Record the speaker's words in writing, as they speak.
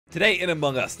Today in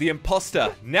Among Us, the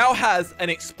imposter now has an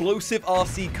explosive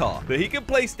RC car that he can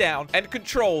place down and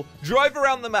control, drive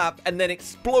around the map, and then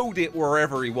explode it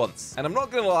wherever he wants. And I'm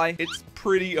not gonna lie, it's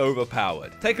pretty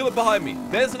overpowered. Take a look behind me.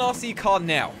 There's an RC car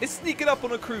now. It's sneaking up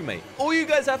on a crewmate. All you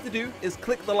guys have to do is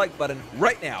click the like button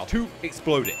right now to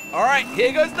explode it. All right,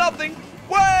 here goes nothing.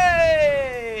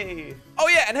 Way! Oh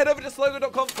yeah, and head over to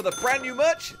slogo.com for the brand new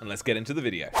merch, and let's get into the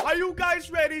video. Are you guys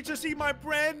ready to see my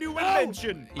brand new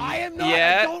invention? I am not.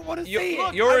 Yeah, I don't want to see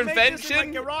it. Your I made this invention? in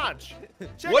my garage.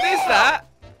 Check What it is out. that?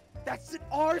 That's an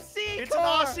RC It's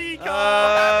car. an RC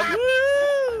car.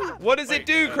 Woo! What does it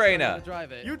do, I'm Crainer? gonna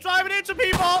drive it. You drive it into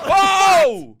people.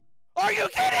 Whoa! Are you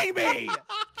kidding me?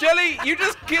 Jelly, you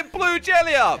just blew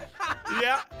Jelly up.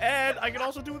 Yeah, and I can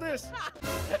also do this.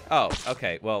 Oh,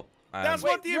 okay, well. That's Wait,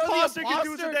 what the you're the imposter can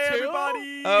do imposter today, too?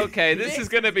 everybody. Okay, this is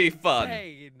gonna be fun.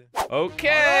 Insane.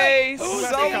 Okay, Who's the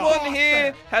someone imposter?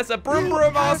 here has a Broom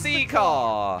Broom RC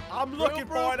car. I'm looking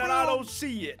for it and I don't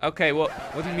see it. Okay, well,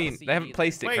 what do you mean? see They haven't either.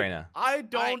 placed it, Wait, Crainer. I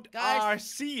don't guys.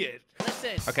 see it.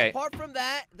 Listen. Okay. Apart from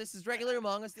that, this is regular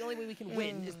Among Us. The only way we can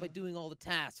win is by doing all the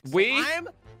tasks. So We- I'm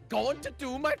going to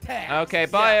do my tasks. Okay,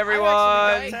 bye Yeah, everyone.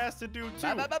 I actually got tasks to do too.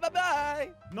 Bye bye bye bye bye.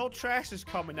 No trash is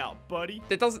coming out, buddy.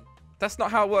 That's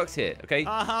not how it works here, okay?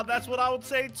 That's what I would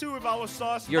say too if I was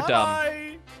sus. You're dumb.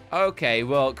 Bye. Okay,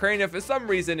 well, Crainer, for some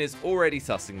reason, is already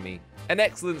sussing me. An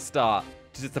excellent start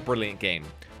to just a brilliant game.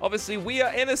 Obviously, we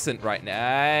are innocent right now,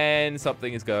 and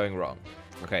something is going wrong.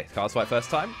 Okay, car swipe first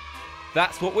time.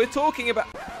 That's what we're talking about.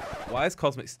 Why is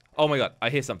Cosmics... Oh my god, I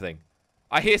hear something.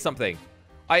 I hear something.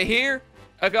 I hear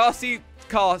a RC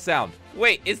car sound.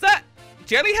 Wait, is that...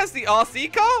 Jelly has the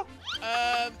RC car?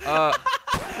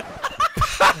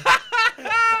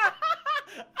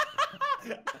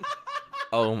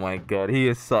 Oh my god, he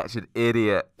is such an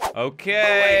idiot.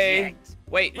 Okay.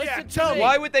 Wait, Yeah, Listen to me.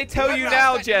 why would they tell you You're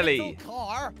now, that Jelly? little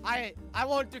car. I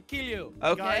want to kill you.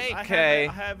 Okay. Guys, Okay.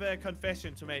 I have a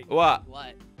confession to make. What?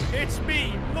 What? It's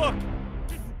me. Look.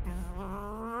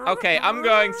 Okay, I'm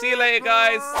going. See you later,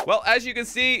 guys. Well, as you can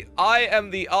see, I am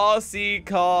the RC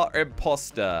car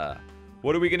imposter.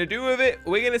 What are we going to do with it?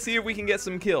 We're going to see if we can get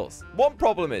some kills. One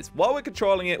problem is, while we're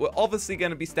controlling it, we're obviously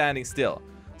going to be standing still.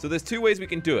 So there's two ways we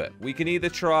can do it. We can either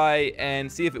try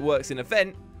and see if it works in a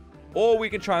vent, or we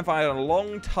can try and find a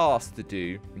long task to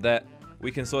do that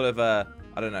we can sort of, I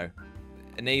don't know,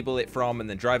 enable it from and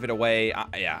then drive it away.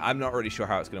 Yeah, I'm not really sure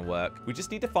how it's going to work. We just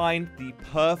need to find the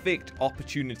perfect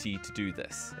opportunity to do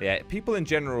this. Yeah, people in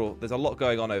general, there's a lot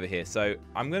going on over here. So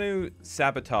I'm going to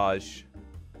sabotage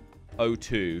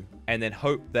O2 and then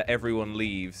hope that everyone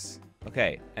leaves.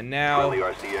 Okay, and now...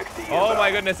 Oh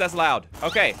my goodness, that's loud.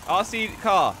 Okay, RC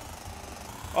car.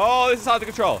 Oh, this is hard to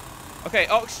control. Okay,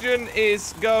 oxygen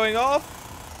is going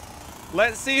off.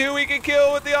 Let's see who we can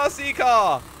kill with the RC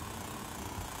car.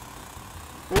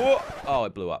 Whoa. Oh,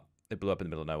 it blew up. It blew up in the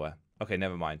middle of nowhere. Okay,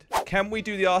 never mind. Can we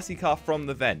do the RC car from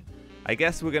the vent? I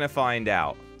guess we're gonna find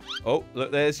out. Oh,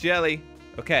 look, there's Jelly.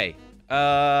 Okay.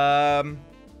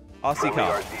 RC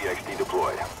car.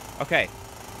 Okay.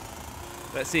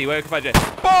 Let's see where we can find Jelly.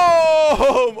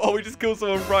 Boom! Oh, we just killed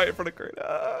someone right in front of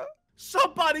Crainer.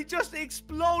 Somebody just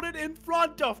exploded in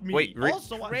front of me. Wait,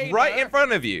 also, right in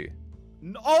front of you.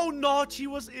 Oh no, she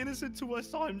was innocent to us,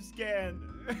 so I'm scared.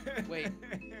 Wait.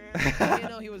 I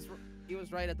didn't know he was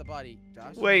right at the body,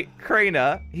 Josh. Wait,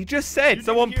 Crainer, he just said You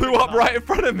someone didn't hear blew it, up huh? right in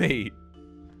front of me.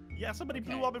 Yeah, somebody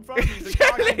blew Okay. up in front of me. The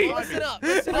car Jelly! came Listen up. By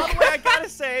Listen the up. way, I gotta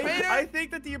say, Crainer? I think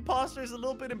that the imposter is a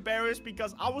little bit embarrassed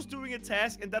because I was doing a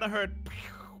task and then I heard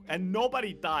and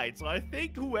nobody died. So I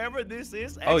think whoever this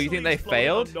is Oh, you think they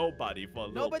failed? on nobody for a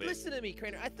little No, but bit. listen to me,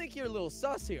 Crainer. I think you're a little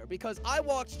sus here because I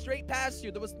walked straight past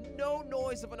you. There was no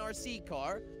noise of an RC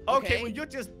car. Okay, well, you're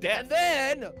just dead. And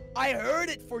then I heard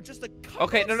it for just a couple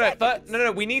Okay, of no, seconds.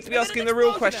 no. We need to be And then asking an the real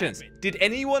explosion questions. happened. Did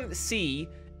anyone see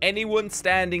anyone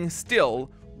standing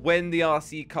still when the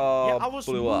RC car Yeah, I was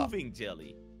blew up? moving,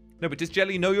 Jelly. No, but does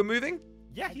Jelly know you're moving?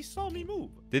 Yeah, he saw me move.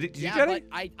 Did you, Yeah, Jelly?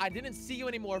 but I didn't see you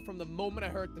anymore from the moment I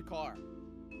heard the car.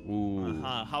 Ooh.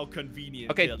 How convenient,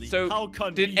 Okay, Jelly. so How did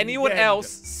convenient. anyone else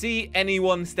see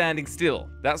anyone standing still?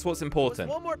 That's what's There was important.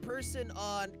 one more person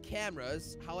on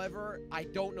cameras. However, I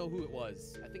don't know who it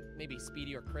was. I think maybe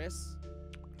Speedy or Chris.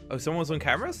 Oh, someone was on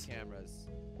cameras? Cameras.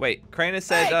 Wait, Crainer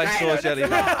said Hey, I Crainer, saw Jelly.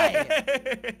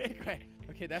 that's move.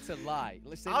 Okay, that's a lie.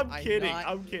 Listen, I'm kidding. not-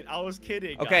 I'm kidding. I was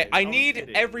kidding. Okay, guys. I was need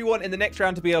kidding. everyone in the next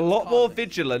round to be a lot more Comment.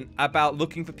 vigilant about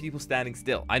looking for people standing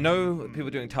still. I know people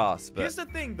doing tasks, but Here's the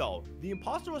thing, though. The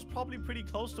imposter was probably pretty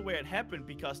close to where it happened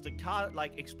because the car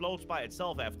like explodes by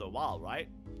itself after a while, right?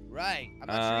 Right. I'm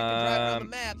not sure you can drive around the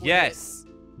map. with Yes.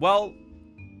 Well,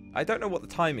 I don't know what the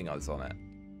timing is on it.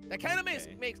 That kind of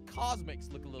makes Cosmics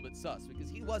look a little bit sus because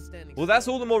he was standing Well, still. that's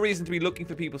all the more reason to be looking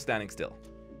for people standing still.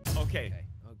 Okay.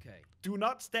 Okay. Do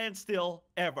not stand still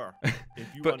ever. If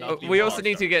you But are not the we also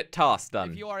need to imposter. get tasks If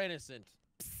done. you are innocent.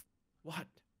 What?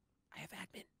 I have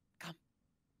admin. Come.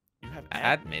 You have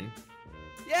Admin?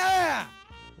 Yeah!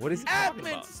 What is talking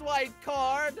Admin about? swipe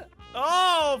card!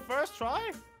 Oh, first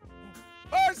try?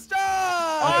 First time!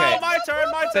 Okay. Oh, my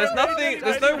turn, my turn. There's Ready, nothing. ready,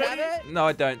 There's ready, no ready? way. No,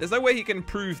 I don't. There's no way he can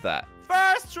prove that.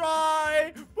 First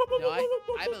try! No,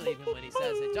 I believe him when he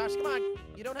says it. Josh, come on.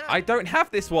 You don't have I don't have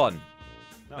this one.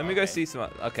 No, Let me go okay. see some.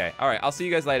 Okay. All right. I'll see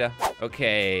you guys later.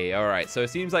 Okay. All right. So it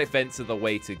seems like vents are the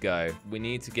way to go. We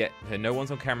need to get. No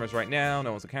one's on cameras right now.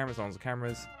 No one's on cameras. No one's on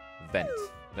cameras. Vent.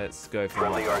 Let's go for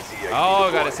Friendly one. RCXD Oh god,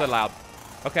 deployed. it's so loud.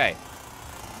 Okay.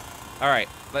 All right.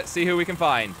 Let's see who we can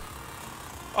find.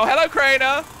 Oh, hello,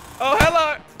 Craner. Oh,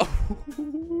 hello. Oh,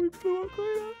 we blew up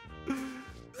Craner.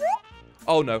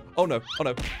 Oh no. Oh no. Oh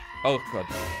no. Oh god.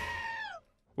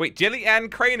 Wait, Jelly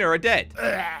and Craner are dead.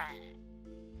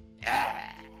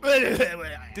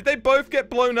 Did they both get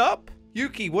blown up?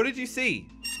 Yuki, what did you see?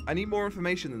 I need more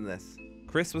information than this.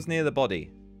 Chris was near the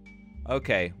body.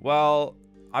 Okay, well,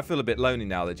 I feel a bit lonely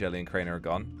now that Jelly and Craner are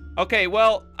gone. Okay,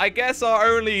 well, I guess our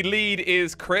only lead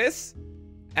is Chris.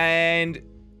 And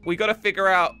we got to figure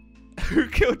out who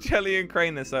killed Jelly and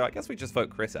Craner. So I guess we just vote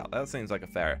Chris out. That seems like a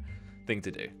fair thing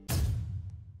to do.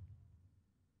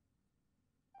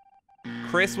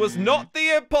 Chris was not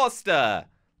the imposter.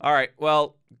 All right,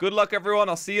 well, good luck, everyone.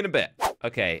 I'll see you in a bit.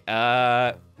 Okay,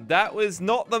 that was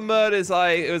not the murders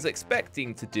I was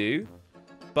expecting to do.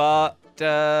 But,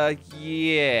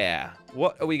 yeah.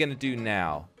 What are we going to do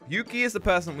now? Yuki is the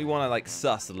person we want to, like,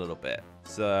 suss a little bit.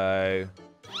 So,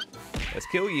 let's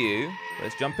kill you.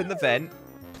 Let's jump in the vent.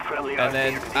 Friendly And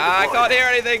then, RCXD I deployed. can't hear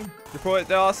anything. Deploy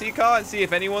the RC car and see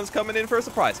if anyone's coming in for a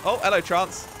surprise. Oh, hello,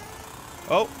 Trance.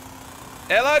 Oh,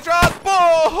 hello, Trance.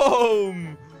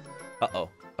 Boom. Uh-oh.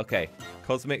 Okay.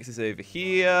 Cosmics is over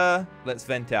here. Let's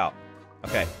vent out.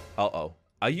 Okay. Uh-oh.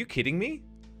 Are you kidding me?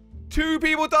 2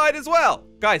 people died as well.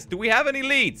 Guys, do we have any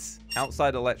leads?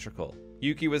 Outside electrical.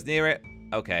 Yuki was near it.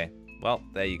 Okay. Well,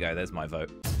 there you go. There's my vote.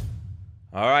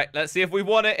 All right. Let's see if we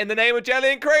won it in the name of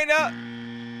Jelly and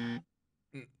Craner.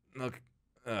 Okay.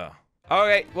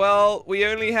 Okay, well, we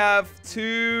only have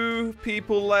 2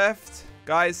 people left.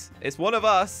 Guys, it's one of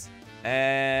us.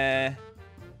 Friendly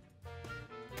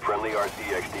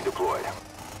RCXD deployed.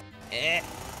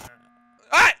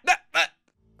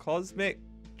 Cosmic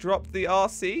dropped the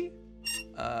RC.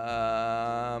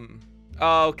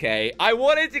 Okay. I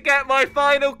wanted to get my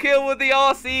final kill with the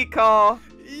RC car.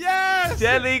 Yes!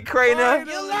 Jelly, Craner.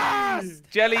 You lost!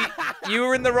 Jelly, you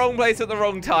were in the wrong place at the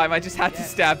wrong time. I just had to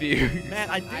stab you. Man,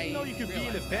 I didn't know you could be in a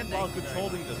realized vent that. while Thank you very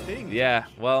controlling the thing. Yeah,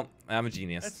 well, I'm a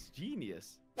genius. That's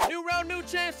genius. New round, new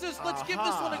chances. Let's give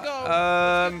this one a go. Um,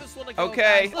 Let's give this one a go,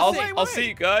 Okay, guys. I'll, Listen, I'll see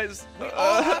you guys. we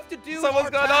all have to do Someone's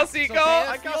our got an tasks, RC okay? car. I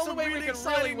That's the got only some way we really can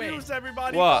exciting win. news,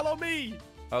 everybody. What? Follow me.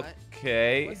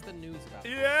 Okay. What's the news about?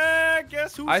 Yeah,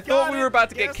 guess who's I thought we were about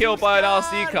to get killed by an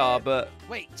RC car, but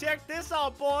Wait, Check this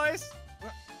out, boys.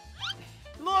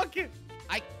 Look,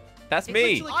 that's it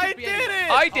me. literally I could be did anyone.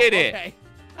 it. I did it. Okay.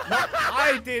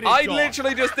 I did it. I Josh.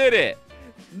 literally just did it.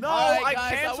 No, All right, I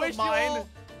guys, canceled wish you mine. all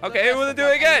Okay, the who will best do of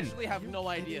it luck. again? I actually have no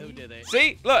idea who did it.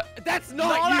 See, look. That's No,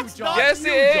 not you, that's John. not Yes,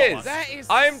 you, it Josh. is. That is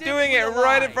I'm doing simply it a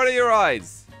right in lie. front of your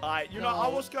eyes. Alright, you know, I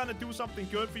No. was gonna do something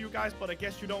good for you guys, but I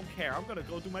guess you don't care. I'm gonna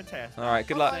go do my task. All right,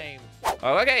 good luck. Same.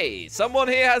 Oh, okay, someone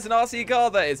here has an RC car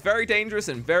that is very dangerous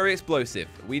and very explosive.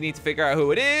 We need to figure out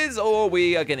who it is, or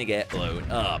we are gonna get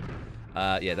blown up.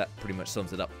 Yeah, that pretty much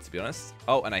sums it up, to be honest.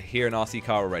 Oh, and I hear an RC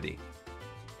car already.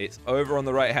 It's over on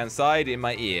the right-hand side in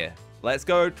my ear. Let's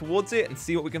go towards it and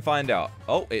see what we can find out.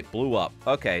 Oh, it blew up.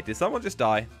 Okay, did someone just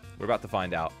die? We're about to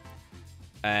find out.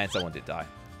 And someone did die.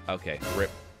 Okay,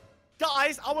 rip.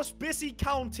 Guys, I was busy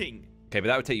counting. Okay, but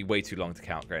that would take you way too long to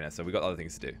count, Grainer, so we got other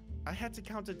things to do. I had to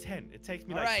count to 10. It takes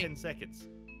me All like right. 10 seconds.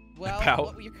 Well, About-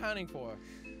 what were you counting for?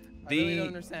 I The- really don't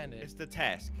understand it. It's the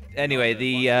task. Anyway,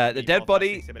 the 1, 2, 3, dead 4, 5,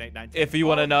 body, 6, 7, 8, 9, 10. if you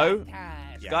want to know.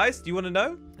 Task. Yeah. Guys, do you want to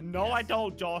know? No, I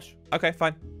don't, Josh. Okay,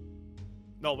 fine.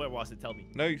 No, where was it? Tell me.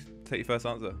 No, take your first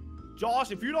answer.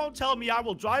 Josh, if you don't tell me, I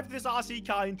will drive this RC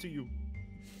car into you.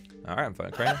 All right, I'm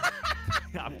voting Crainer.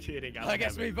 I'm kidding. I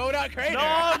guess never. we vote out Crater.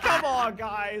 No, come on,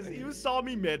 guys. You saw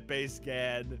me mid-base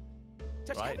scan.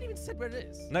 Josh, I Right. haven't even said where it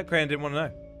is. No, Crainer didn't want to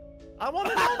know. I want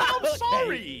to know. I'm Okay.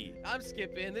 sorry. I'm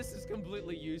skipping. This is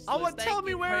completely useless. I want Thank tell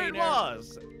me you, where it Crater.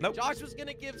 was. Nope. Josh was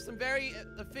gonna give some very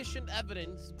efficient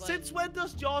evidence. But Since when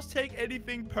does Josh take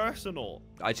anything personal?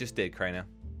 I just did, Crainer.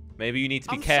 Maybe you need to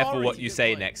be I'm careful sorry what to you get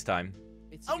say mine. next time.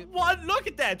 It's a good One, look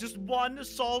at that. Just one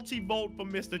salty vote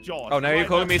from Mr. Josh. Oh, now you're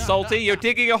calling me salty? You're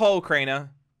digging a hole, Craner.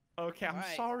 Okay, I'm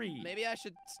Alright, sorry. Maybe I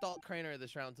should stalk Craner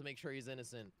this round to make sure he's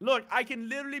innocent. Look, I can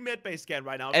literally medbay scan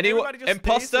right now. If Anyone, everybody just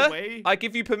stays imposter, away- I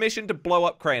give you permission to blow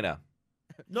up Craner.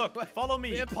 Look, follow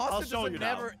me. The imposter I'll show doesn't you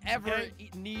now. never, ever okay?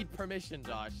 need permission,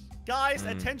 Josh. Guys,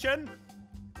 attention.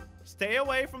 Stay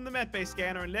away from the medbay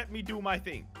scanner and let me do my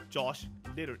thing. Josh,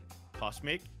 literally.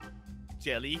 Cosmic.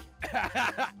 Jelly.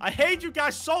 I hate you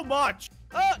guys so much.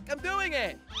 Look, I'm doing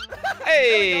it.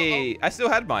 Hey, I still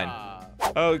had mine. Ah.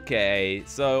 Okay,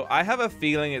 so I have a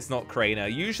feeling it's not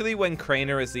Craner. Usually when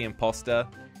Craner is the imposter,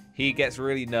 he gets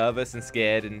really nervous and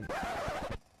scared and...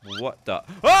 What the...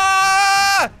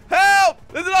 Ah! Help!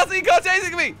 There's an RC car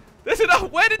chasing me!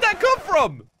 Where did that come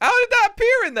from? How did that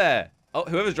appear in there? Oh,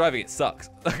 whoever's driving it sucks.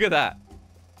 Look at that.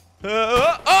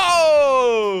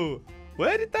 Oh!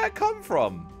 Where did that come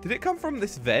from? Did it come from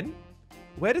this vent?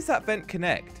 Where does that vent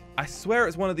connect? I swear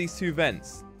it's one of these two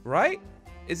vents, right?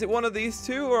 Is it one of these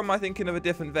two, or am I thinking of a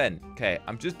different vent? Okay,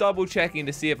 I'm just double checking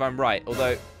to see if I'm right,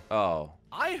 although... Oh.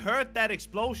 I heard that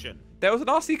explosion. There was an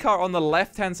RC car on the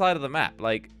left-hand side of the map,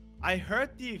 like... I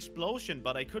heard the explosion,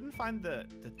 but I couldn't find the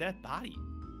dead body.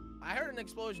 I heard an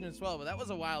explosion as well, but that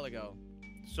was a while ago.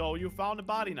 So you found a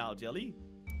body now, Jelly?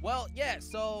 Well, yeah,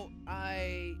 so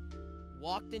I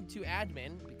walked into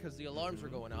admin because the alarms were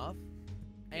going off.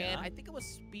 And Yeah. I think it was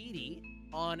Speedy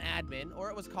on admin, or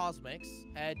it was Cosmics,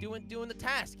 doing the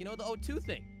task, you know, the O2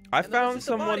 thing. I And there was found just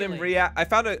a someone body in laying React. I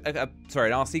found an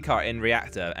RC car in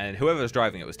Reactor, and whoever was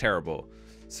driving it was terrible.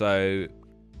 So,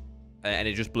 and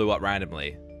it just blew up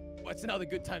randomly. What's another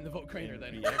good time to vote Craner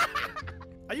then?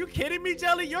 Are you kidding me,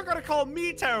 Jelly? You're gonna call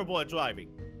me terrible at driving.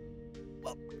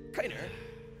 Well, Craner,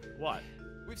 What?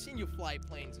 we've seen you fly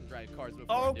planes and drive cars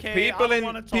before. Okay. People I don't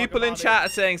wanna in talk about chat are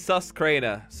saying sus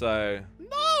Craner. So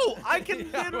No, I can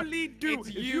literally do. It's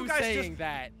if you guys saying just,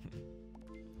 that.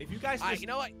 if you guys just You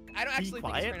know what? I don't be actually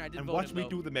think it's quiet Craner. I did and vote watch him, me though.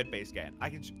 do the med base scan, I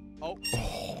can. Oh.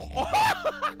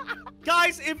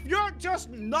 Guys, if you're just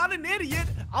not an idiot,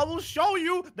 I will show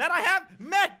you that I have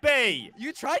med bay.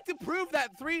 You tried to prove that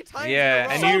 3 times Yeah,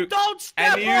 in a and row. So you- don't step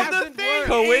and on you the hasn't thing, worked.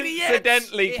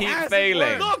 coincidentally It keep hasn't failing.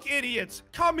 worked. Look, idiots,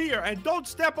 come here and don't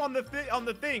step on the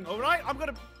thing. All right, I'm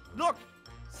gonna look.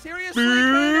 Seriously,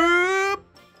 Craner? Boop.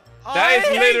 That is I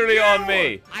hate literally you. on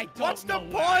me. I don't What's the know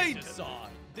what I point? just saw.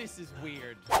 This is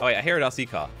weird. Oh wait, I hear an RC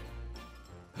car.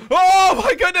 Oh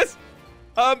my goodness!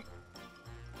 I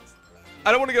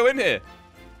don't want to go in here.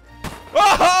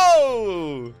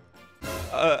 Oh!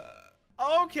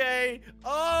 Okay.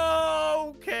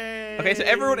 Okay. Okay, so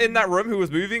everyone in that room who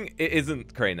was moving, it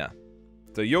isn't Craner.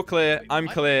 So you're clear, I'm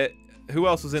what? clear. Who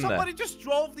else was in Somebody there? just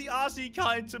drove the RC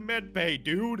car into med bay,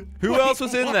 dude. Who else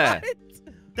was in there?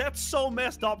 That's so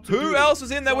messed up to Who do. else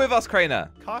was in there So- with us, Craner?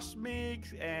 Cosmic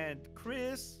and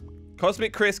Chris.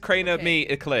 Cosmic, Chris, Craner, Okay. me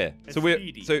are clear. And So we're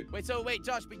Speedy. Wait,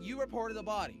 Josh, but you reported the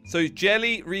body. so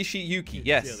Jelly, Rishi, Yuki.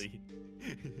 Yes. Jelly.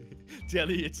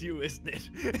 Jelly, it's you, isn't it?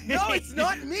 No, it's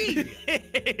not me.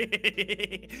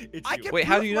 It's I you. can Wait,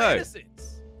 how prove do you my know?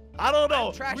 innocence. I don't know.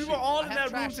 I'm trash We you. were all I in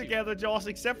have that room trash you. together, Josh,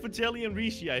 except for Jelly and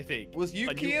Rishi, I think. Was And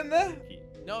Yuki you- in there?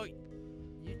 No,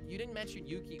 you didn't mention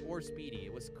Yuki or Speedy.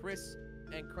 It was Chris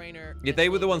and Craner. Yeah, and they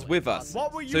were the Slogo ones and with us. Cosmic.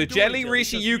 What were you So doing, Jelly, Jelly?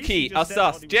 Rishi, Because Yuki Rishi are just said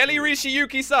what sus. he was Jelly, doing. Rishi,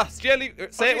 Yuki sus. Jelly,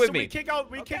 say Okay, it with so me. We kick out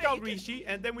Okay, you Rishi,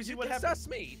 and then we see You what can happens. sus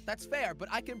me. That's fair, but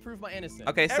I can prove my innocence.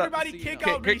 Okay, so Everybody So you kick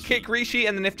know. out kick Rishi. Rishi,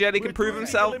 and then if Jelly can We're prove doing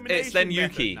the himself, it's then elimination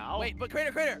method Yuki. now. Wait, but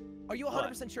Craner, are you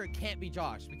 100% sure it can't be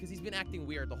Josh? Because he's been acting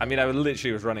weird the whole I mean, I time.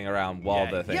 literally was running around while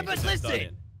the thing. Yeah, but Just done listen.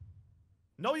 it.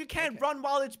 No, you can't Okay. run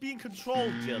while it's being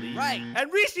controlled, Jelly. Right.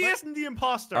 And Rishi But- isn't the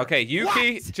imposter. Okay,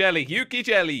 Yuki, What? Jelly, Yuki,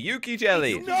 Jelly, Yuki,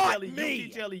 Jelly. It's not Jelly, me. Yuki,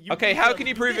 Jelly, Yuki, Okay, how Jelly. can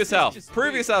you prove This is yourself? just Prove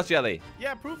weird. yourself, Jelly.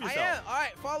 Yeah, prove I yourself. am. All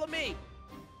right, follow me.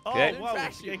 Oh, Okay. well,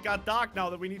 Trash you. it got dark now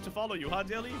that we need to follow you, huh,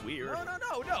 Jelly? Weird.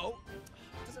 No.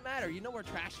 Doesn't matter. You know where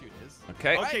trash shoot is.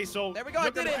 Okay. All Okay, right, so there we go, I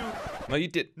you're did gonna No, you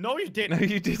did. No, you No, didn't.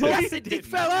 you didn't. No, Yes, you it didn't.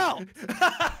 fell out.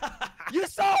 You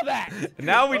saw that.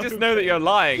 Now we just know that you're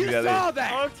lying, You Jelly. saw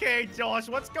that. Okay, Josh,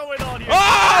 what's going on here?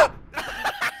 Ah!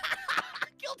 I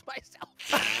killed myself.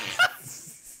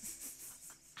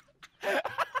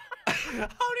 How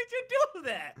did you do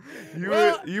that? You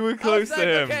were I was close like, to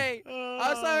him. okay.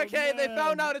 I was like, okay, they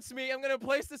found man. out it's me. I'm gonna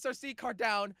place this RC car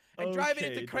down and drive it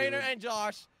into Okay, Craner dude. and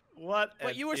Josh. What?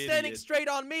 But an you were standing idiot. straight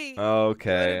on me. And then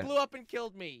Okay. it blew up and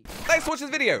killed me. Thanks for watching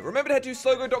this video. Remember to head to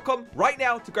slogo.com right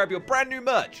now to grab your brand new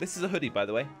merch. This is a hoodie, by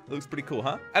the way. It looks pretty cool,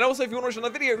 huh? And also, if you want to watch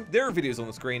another video, there are videos on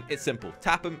the screen. It's simple.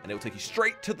 Tap them, and it will take you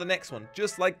straight to the next one,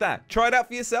 just like that. Try it out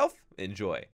for yourself. Enjoy.